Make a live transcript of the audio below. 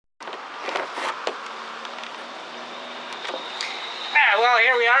well,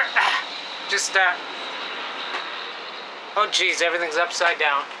 here we are. Just, oh geez, everything's upside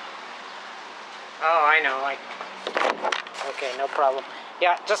down. Oh, I know, okay, no problem.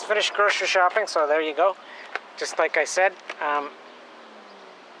 Yeah, just finished grocery shopping, so there you go. Just like I said,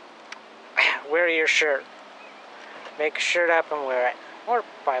 wear your shirt. Make a shirt up and wear it. Or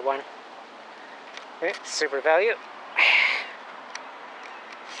buy one. Super Value.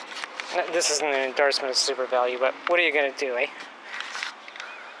 This isn't an endorsement of Super Value, but what are you going to do, eh?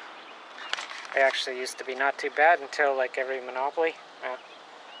 They actually used to be not too bad until like every Monopoly.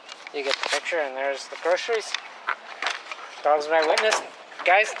 You get the picture, and there's the groceries. Dog's my witness.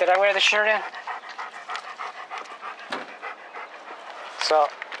 Guys, did I wear the shirt in? So,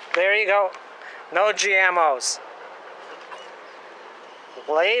 there you go. No GMOs.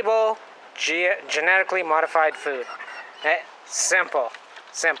 Label genetically modified food. Simple.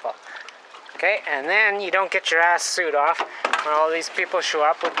 Simple. Okay, and then you don't get your ass suit off when all these people show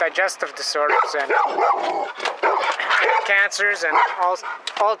up with digestive disorders and cancers and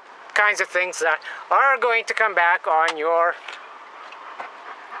all kinds of things that are going to come back on your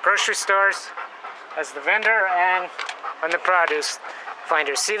grocery stores as the vendor and on the produce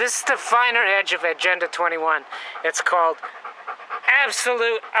finder. See, this is the finer edge of Agenda 21. It's called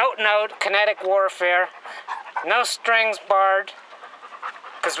absolute out-and-out kinetic warfare. No strings barred,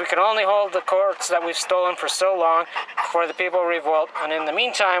 because we can only hold the courts that we've stolen for so long before the people revolt. And in the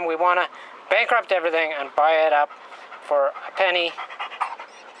meantime, we want to bankrupt everything and buy it up for a penny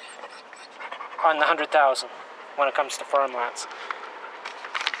on the 100,000 when it comes to farmlands.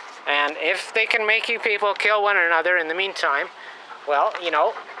 And if they can make you people kill one another in the meantime, well, you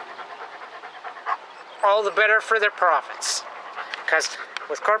know, all the better for their profits. Because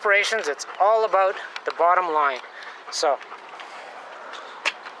with corporations, it's all about the bottom line. So,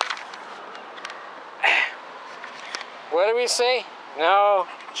 what do we say? No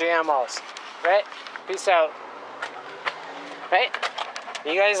GMOs. Right? Peace out. Right?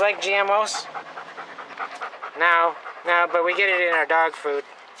 You guys like GMOs? No, but we get it in our dog food.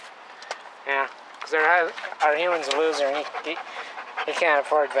 Yeah, because our human's a loser and he can't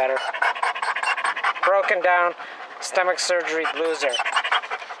afford better. Broken down, stomach surgery loser.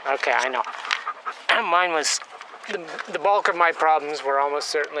 Okay, I know. Mine was, the bulk of my problems were almost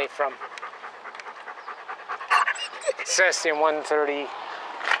certainly from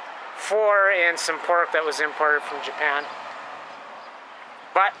cesium-134 and some pork that was imported from Japan.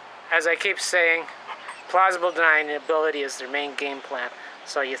 But, as I keep saying, plausible deniability is their main game plan.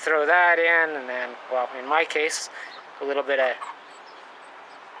 So you throw that in, and then, well, in my case, a little bit of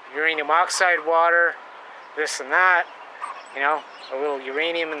uranium oxide water, this and that, you know, a little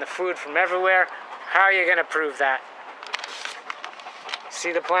uranium in the food from everywhere. How are you going to prove that?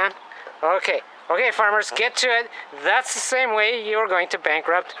 See the plan? Okay, farmers, get to it. That's the same way you're going to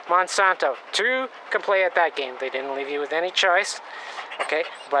bankrupt Monsanto. Two can play at that game. They didn't leave you with any choice. Okay,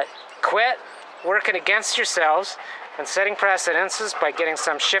 but quit working against yourselves and setting precedences by getting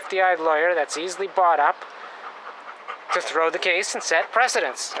some shifty-eyed lawyer that's easily bought up to throw the case and set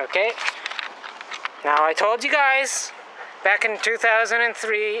precedents, okay? Now, I told you guys back in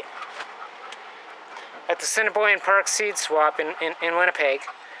 2003 at the Assiniboine Park Seed Swap in Winnipeg,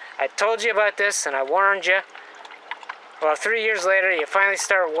 I told you about this and I warned you. Well, 3 years later, you finally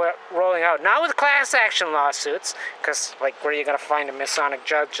start rolling out, not with class action lawsuits, because, like, where are you going to find a Masonic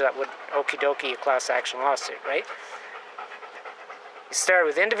judge that would okie dokie a class action lawsuit, right? You started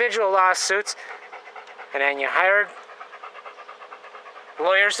with individual lawsuits, and then you hired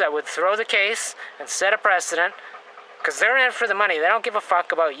lawyers that would throw the case and set a precedent, because they're in it for the money. They don't give a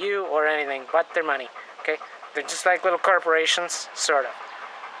fuck about you or anything but their money, okay? They're just like little corporations, sort of.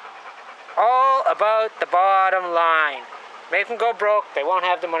 All about the bottom line. Make them go broke, they won't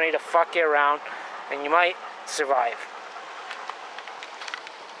have the money to fuck you around, and you might survive.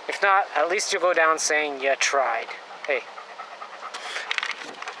 If not, at least you'll go down saying you tried. Hey.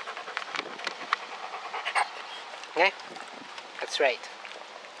 Okay? That's right.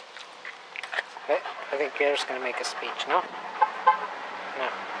 Okay? I think Pierre's going to make a speech, no? No.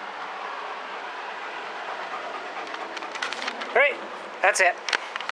 Alright, that's it.